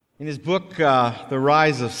In his book, The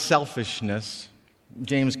Rise of Selfishness,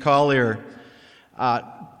 James Collier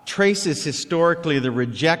traces historically the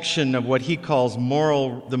rejection of what he calls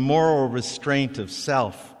the moral restraint of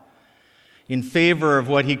self in favor of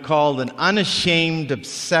what he called an unashamed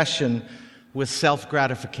obsession with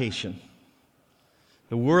self-gratification.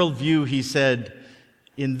 The worldview, he said,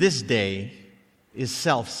 in this day is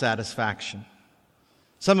self-satisfaction.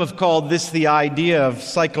 Some have called this the idea of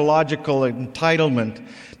psychological entitlement,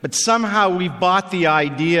 but somehow we've bought the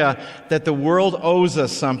idea that the world owes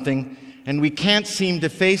us something, and we can't seem to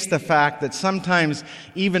face the fact that sometimes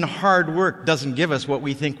even hard work doesn't give us what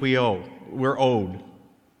we think we're owed.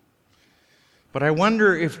 But I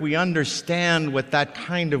wonder if we understand what that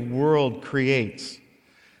kind of world creates,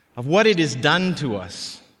 of what it has done to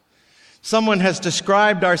us. Someone has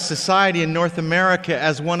described our society in North America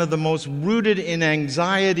as one of the most rooted in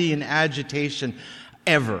anxiety and agitation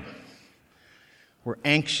ever. We're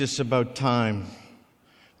anxious about time.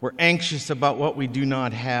 We're anxious about what we do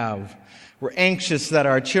not have. We're anxious that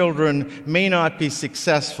our children may not be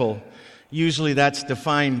successful. Usually that's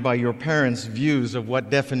defined by your parents' views of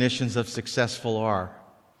what definitions of successful are.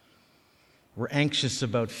 We're anxious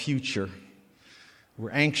about future.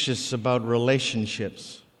 We're anxious about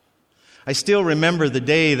relationships. I still remember the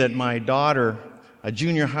day that my daughter, a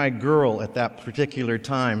junior high girl at that particular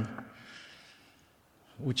time,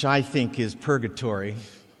 which I think is purgatory.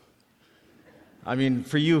 I mean,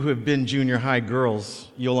 for you who have been junior high girls,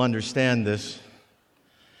 you'll understand this.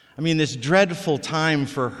 I mean, this dreadful time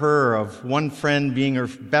for her of one friend being her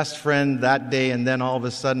best friend that day and then all of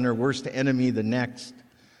a sudden her worst enemy the next.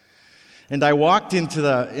 And I walked into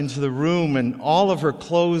the room and all of her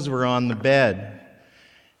clothes were on the bed.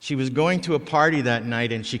 She was going to a party that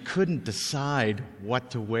night and she couldn't decide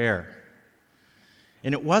what to wear.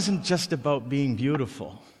 And it wasn't just about being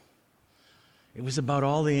beautiful. It was about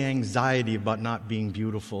all the anxiety about not being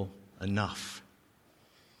beautiful enough.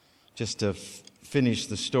 Just to finish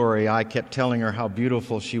the story, I kept telling her how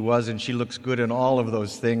beautiful she was and she looks good in all of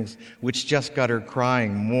those things, which just got her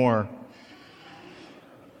crying more.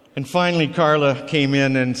 And finally Carla came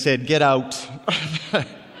in and said, "Get out."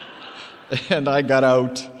 And I got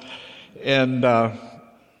out, and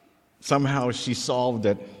somehow she solved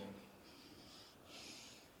it.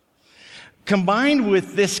 Combined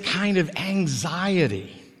with this kind of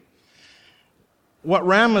anxiety, what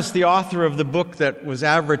Ramos, the author of the book that was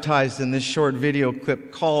advertised in this short video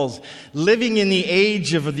clip, calls living in the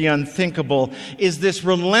age of the unthinkable is this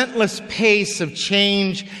relentless pace of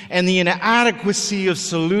change and the inadequacy of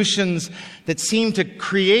solutions that seem to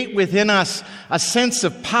create within us a sense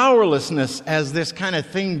of powerlessness as this kind of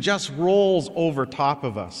thing just rolls over top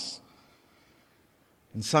of us.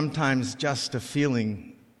 And sometimes just a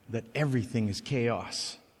feeling that everything is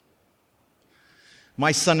chaos.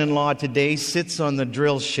 My son-in-law today sits on the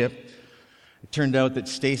drill ship. It turned out that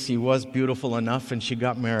Stacy was beautiful enough and she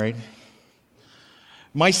got married.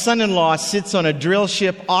 My son-in-law sits on a drill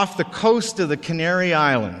ship off the coast of the Canary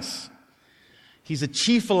Islands. He's a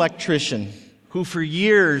chief electrician who for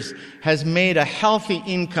years has made a healthy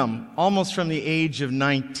income almost from the age of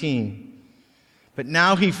 19. But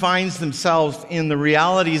now he finds himself in the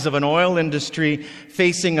realities of an oil industry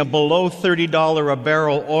facing a below $30 a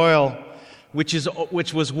barrel oil, which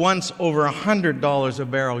was once over $100 a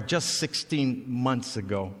barrel just 16 months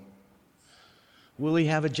ago. Will he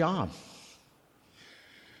have a job?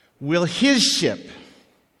 Will his ship,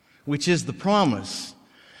 which is the promise,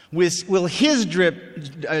 will his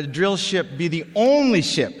drill ship be the only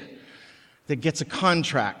ship that gets a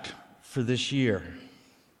contract for this year?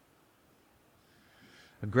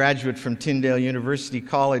 A graduate from Tyndale University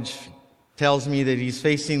College tells me that he's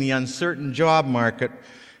facing the uncertain job market,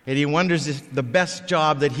 and he wonders if the best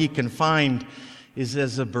job that he can find is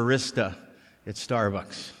as a barista at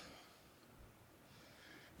Starbucks.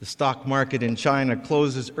 The stock market in China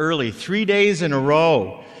closes early, 3 days in a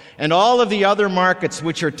row, and all of the other markets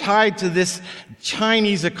which are tied to this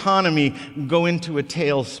Chinese economy go into a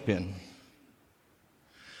tailspin.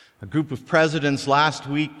 A group of presidents last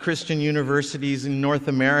week, Christian universities in North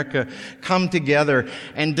America, come together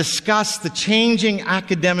and discuss the changing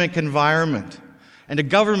academic environment and a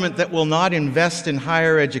government that will not invest in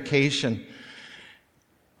higher education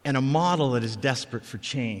and a model that is desperate for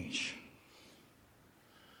change.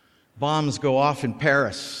 Bombs go off in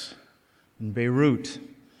Paris, in Beirut,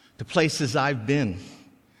 the places I've been.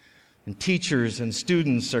 And teachers and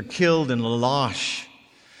students are killed in La Loche.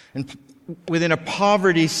 And within a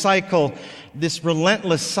poverty cycle, this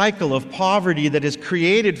relentless cycle of poverty that is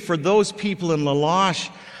created for those people in La Loche,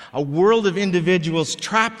 a world of individuals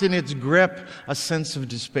trapped in its grip, a sense of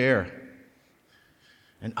despair.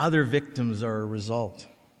 and other victims are a result.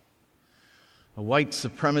 A white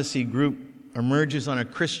supremacy group emerges on a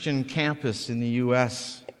Christian campus in the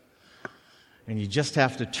U.S., and you just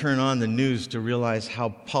have to turn on the news to realize how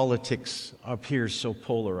politics appears so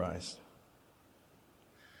polarized.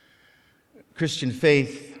 Christian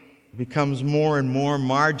faith becomes more and more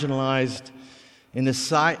marginalized in a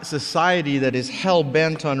society that is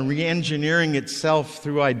hell-bent on re-engineering itself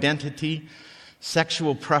through identity,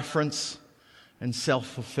 sexual preference, and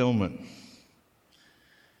self-fulfillment.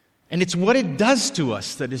 And it's what it does to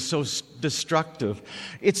us that is so destructive.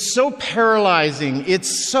 It's so paralyzing.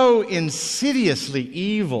 It's so insidiously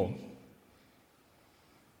evil.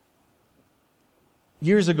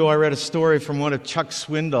 Years ago, I read a story from one of Chuck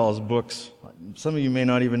Swindoll's books. Some of you may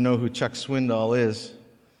not even know who Chuck Swindoll is.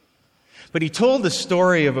 But he told the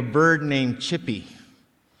story of a bird named Chippy.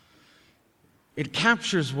 It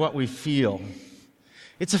captures what we feel.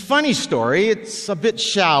 It's a funny story. It's a bit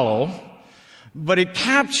shallow. But it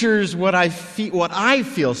captures what I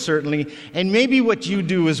feel certainly, and maybe what you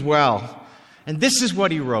do as well. And this is what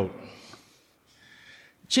he wrote.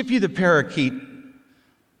 Chippy the parakeet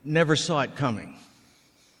never saw it coming.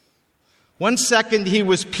 One second he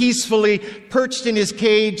was peacefully perched in his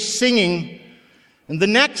cage singing, and the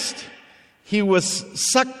next he was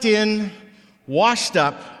sucked in, washed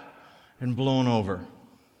up, and blown over.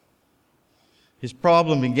 His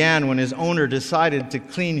problem began when his owner decided to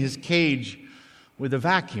clean his cage with a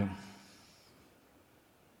vacuum.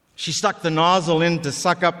 She stuck the nozzle in to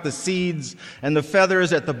suck up the seeds and the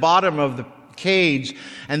feathers at the bottom of the cage,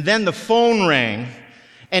 and then the phone rang,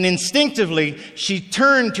 and instinctively she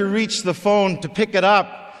turned to reach the phone to pick it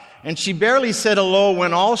up, and she barely said hello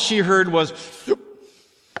when all she heard was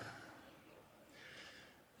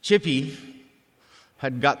Chippy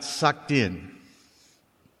had got sucked in.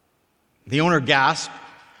 The owner gasped.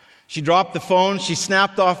 She dropped the phone, she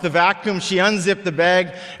snapped off the vacuum, she unzipped the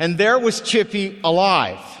bag, and there was Chippy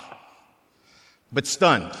alive, but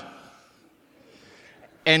stunned,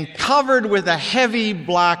 and covered with a heavy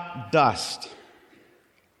black dust.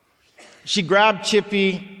 She grabbed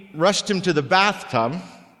Chippy, rushed him to the bathtub,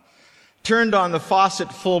 turned on the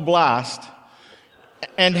faucet full blast,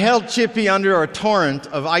 and held Chippy under a torrent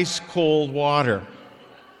of ice-cold water,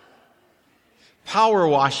 power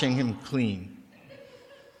washing him clean.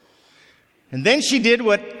 And then she did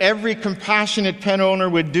what every compassionate pet owner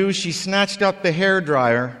would do. She snatched up the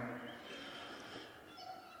hairdryer,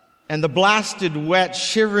 and the blasted, wet,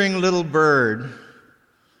 shivering little bird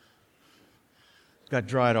got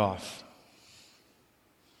dried off.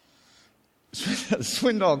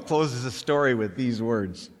 Swindoll closes the story with these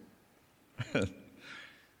words.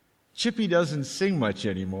 Chippy doesn't sing much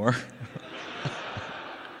anymore.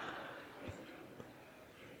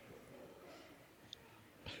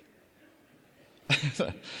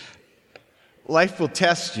 Life will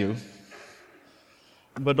test you,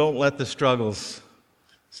 but don't let the struggles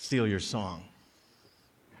steal your song.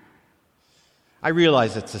 I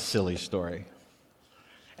realize it's a silly story,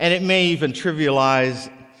 and it may even trivialize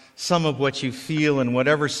some of what you feel in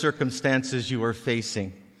whatever circumstances you are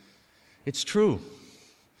facing. It's true.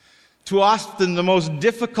 Too often, the most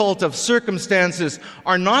difficult of circumstances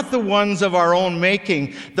are not the ones of our own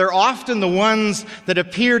making. They're often the ones that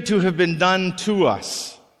appear to have been done to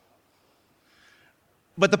us.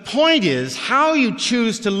 But the point is, how you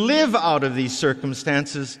choose to live out of these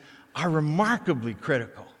circumstances are remarkably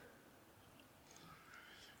critical.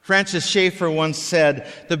 Francis Schaeffer once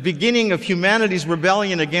said, "The beginning of humanity's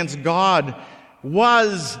rebellion against God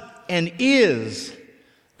was and is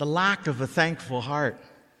the lack of a thankful heart."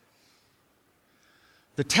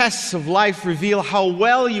 The tests of life reveal how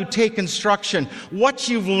well you take instruction, what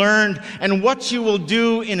you've learned, and what you will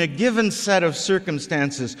do in a given set of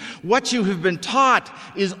circumstances. What you have been taught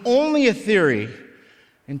is only a theory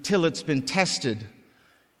until it's been tested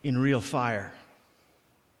in real fire.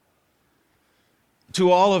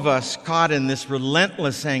 To all of us caught in this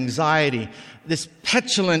relentless anxiety, this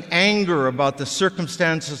petulant anger about the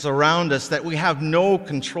circumstances around us that we have no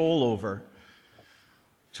control over,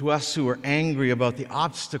 to us who are angry about the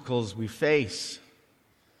obstacles we face,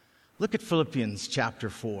 look at Philippians chapter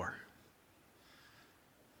 4.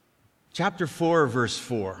 Chapter 4, verse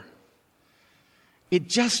 4. It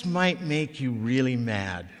just might make you really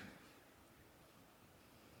mad.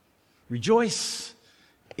 Rejoice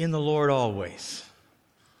in the Lord always.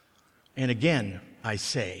 And again, I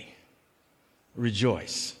say,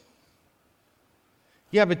 rejoice.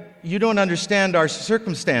 Yeah, but you don't understand our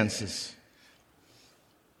circumstances.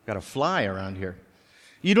 Got a fly around here.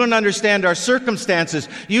 You don't understand our circumstances.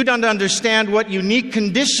 You don't understand what unique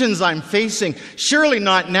conditions I'm facing. Surely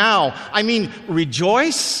not now. I mean,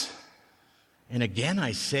 rejoice. And again,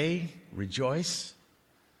 I say, rejoice.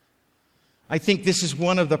 I think this is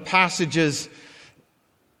one of the passages,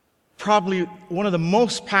 probably one of the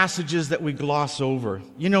most passages that we gloss over.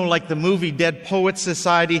 You know, like the movie Dead Poets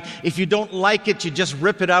Society. If you don't like it, you just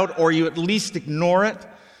rip it out, or you at least ignore it,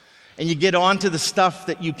 and you get on to the stuff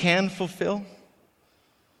that you can fulfill.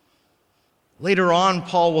 Later on,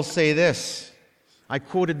 Paul will say this. I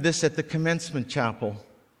quoted this at the commencement chapel.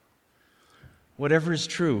 Whatever is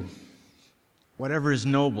true, whatever is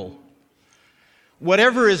noble,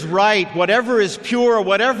 whatever is right, whatever is pure,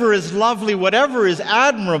 whatever is lovely, whatever is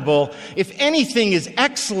admirable, if anything is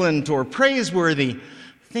excellent or praiseworthy,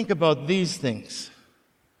 think about these things.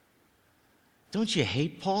 Don't you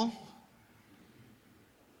hate Paul?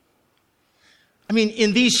 I mean,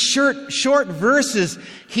 in these short verses,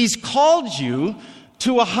 he's called you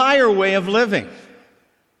to a higher way of living.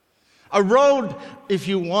 A road, if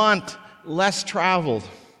you want, less traveled.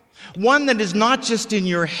 One that is not just in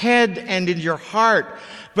your head and in your heart,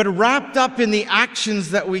 but wrapped up in the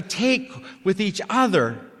actions that we take with each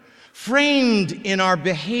other, framed in our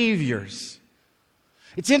behaviors.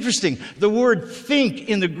 It's interesting. The word think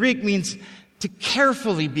in the Greek means to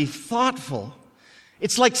carefully be thoughtful.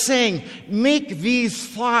 It's like saying, make these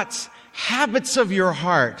thoughts habits of your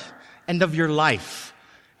heart and of your life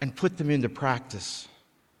and put them into practice.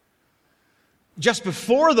 Just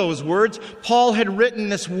before those words, Paul had written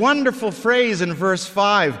this wonderful phrase in verse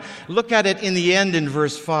 5. Look at it in the end in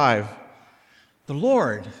verse 5. The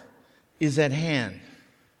Lord is at hand.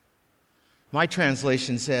 My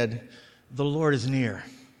translation said, the Lord is near.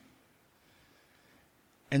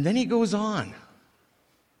 And then he goes on.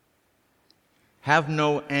 Have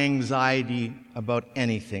no anxiety about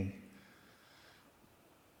anything,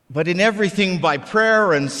 but in everything by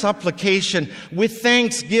prayer and supplication, with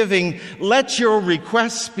thanksgiving, let your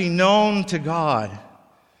requests be known to God.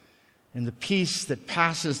 And the peace that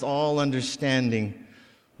passes all understanding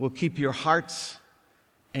will keep your hearts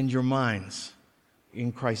and your minds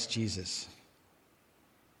in Christ Jesus.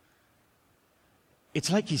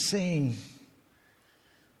 It's like he's saying,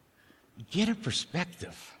 get a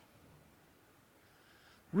perspective.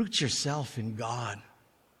 Root yourself in God.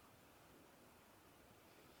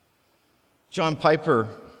 John Piper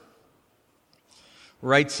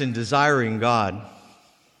writes in Desiring God,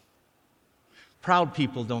 proud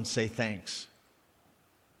people don't say thanks.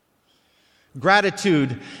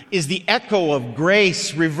 Gratitude is the echo of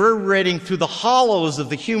grace reverberating through the hollows of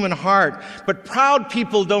the human heart, but proud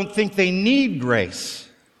people don't think they need grace.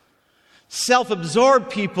 Self-absorbed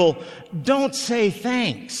people don't say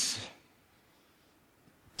thanks.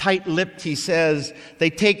 Tight-lipped, he says, they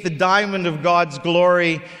take the diamond of God's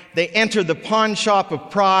glory, they enter the pawn shop of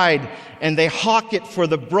pride, and they hawk it for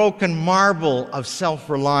the broken marble of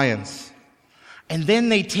self-reliance. And then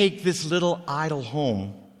they take this little idol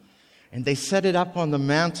home, and they set it up on the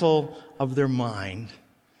mantle of their mind,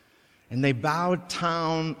 and they bow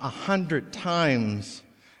down 100 times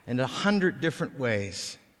in 100 different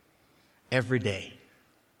ways every day.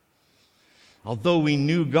 Although we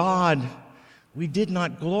knew God, we did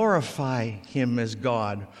not glorify him as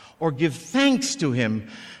God or give thanks to him,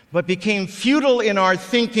 but became futile in our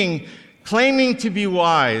thinking, claiming to be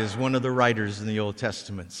wise, one of the writers in the Old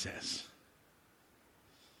Testament says.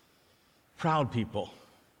 Proud people,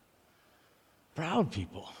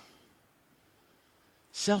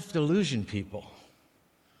 self-delusion people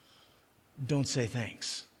don't say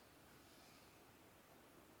thanks.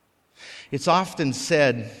 It's often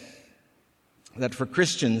said that for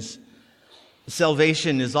Christians,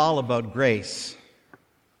 salvation is all about grace,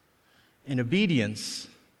 and obedience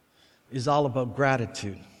is all about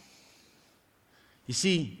gratitude. You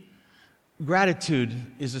see, gratitude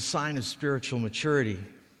is a sign of spiritual maturity,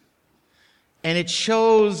 and it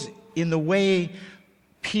shows in the way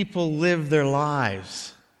people live their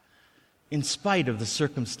lives in spite of the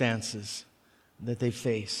circumstances that they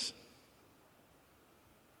face.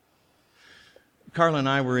 Carla and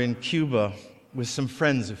I were in Cuba with some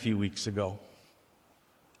friends a few weeks ago.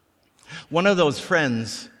 One of those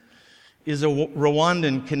friends is a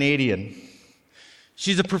Rwandan Canadian.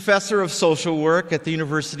 She's a professor of social work at the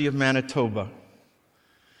University of Manitoba.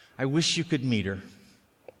 I wish you could meet her.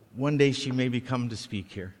 One day she may come to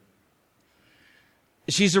speak here.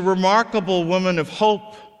 She's a remarkable woman of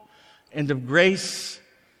hope and of grace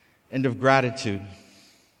and of gratitude.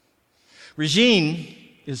 Regine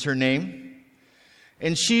is her name,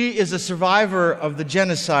 and she is a survivor of the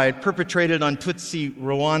genocide perpetrated on Tutsi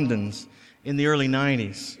Rwandans in the early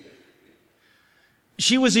 90s.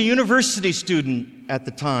 She was a university student at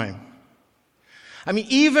the time. I mean,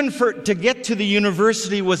 even to get to the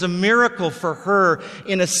university was a miracle for her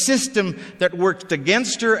in a system that worked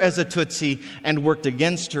against her as a Tutsi and worked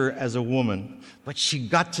against her as a woman. But she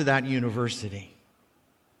got to that university.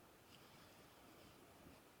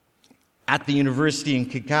 At the university in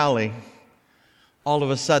Kigali, all of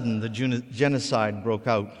a sudden, the genocide broke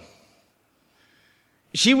out.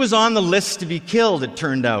 She was on the list to be killed, it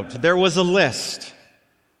turned out. There was a list.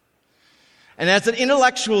 And as an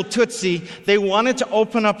intellectual Tutsi, they wanted to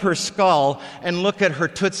open up her skull and look at her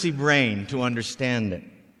Tutsi brain to understand it.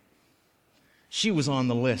 She was on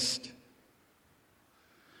the list.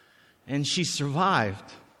 And she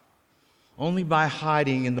survived only by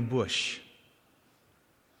hiding in the bush.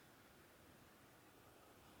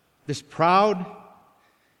 This proud,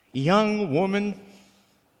 young woman,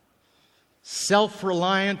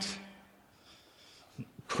 self-reliant,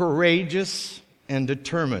 courageous, and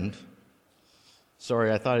determined.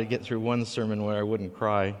 Sorry, I thought I'd get through one sermon where I wouldn't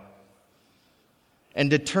cry.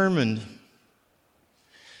 And determined,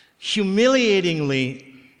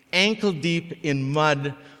 humiliatingly ankle-deep in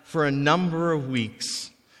mud for a number of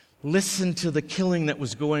weeks, listened to the killing that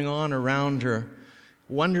was going on around her,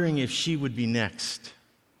 wondering if she would be next.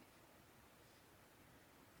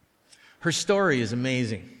 Her story is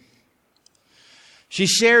amazing. She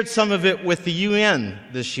shared some of it with the UN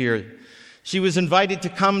this year. She was invited to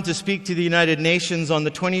come to speak to the United Nations on the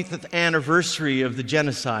 20th anniversary of the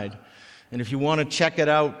genocide. And if you want to check it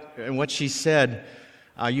out and what she said,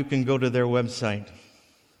 you can go to their website.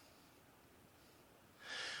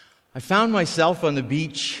 I found myself on the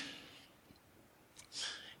beach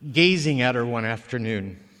gazing at her one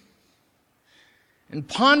afternoon and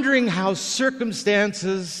pondering how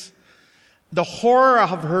circumstances, the horror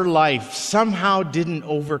of her life, somehow didn't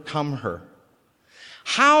overcome her.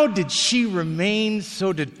 How did she remain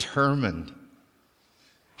so determined?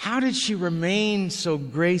 How did she remain so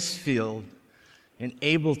grace-filled and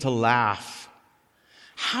able to laugh?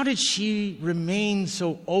 How did she remain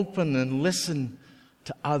so open and listen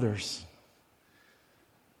to others?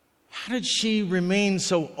 How did she remain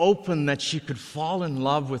so open that she could fall in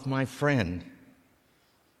love with my friend?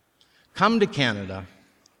 Come to Canada,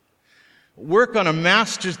 work on a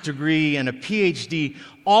master's degree and a PhD,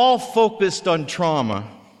 all focused on trauma,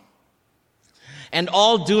 and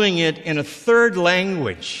all doing it in a third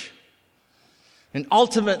language, and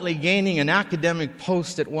ultimately gaining an academic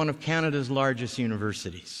post at one of Canada's largest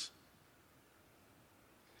universities.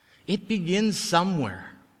 It begins somewhere.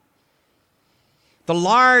 The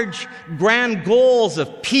large, grand goals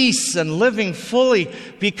of peace and living fully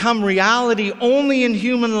become reality only in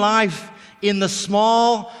human life, in the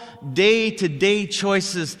small, day-to-day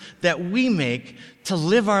choices that we make to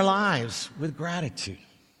live our lives with gratitude.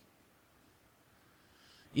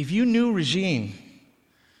 If you knew Regine,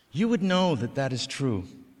 you would know that that is true,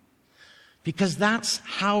 because that's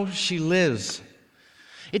how she lives.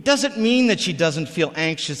 It doesn't mean that she doesn't feel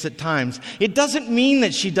anxious at times. It doesn't mean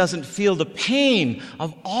that she doesn't feel the pain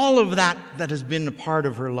of all of that has been a part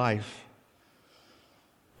of her life.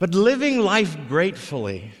 But living life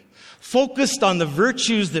gratefully, focused on the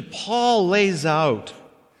virtues that Paul lays out,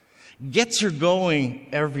 gets her going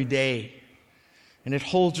every day. And it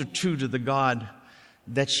holds her true to the God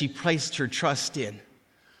that she placed her trust in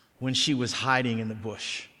when she was hiding in the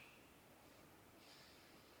bush.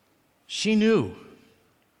 She knew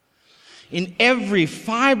in every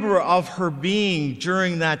fiber of her being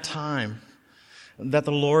during that time that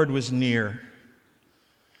the Lord was near.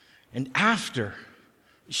 And after,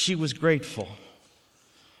 she was grateful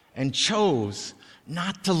and chose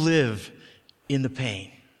not to live in the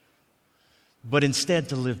pain, but instead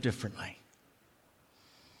to live differently.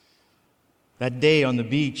 That day on the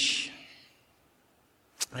beach,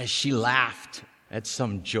 as she laughed at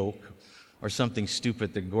some joke or something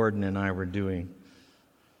stupid that Gordon and I were doing,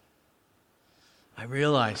 I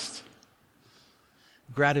realized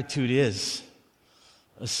gratitude is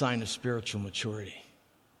a sign of spiritual maturity.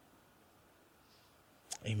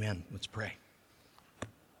 Amen. Let's pray.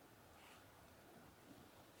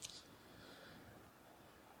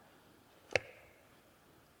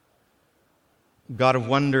 God of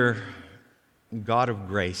wonder, God of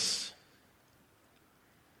grace,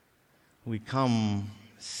 we come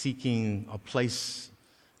seeking a place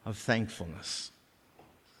of thankfulness,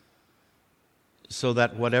 so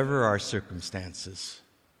that whatever our circumstances,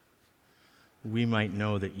 we might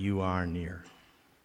know that you are near.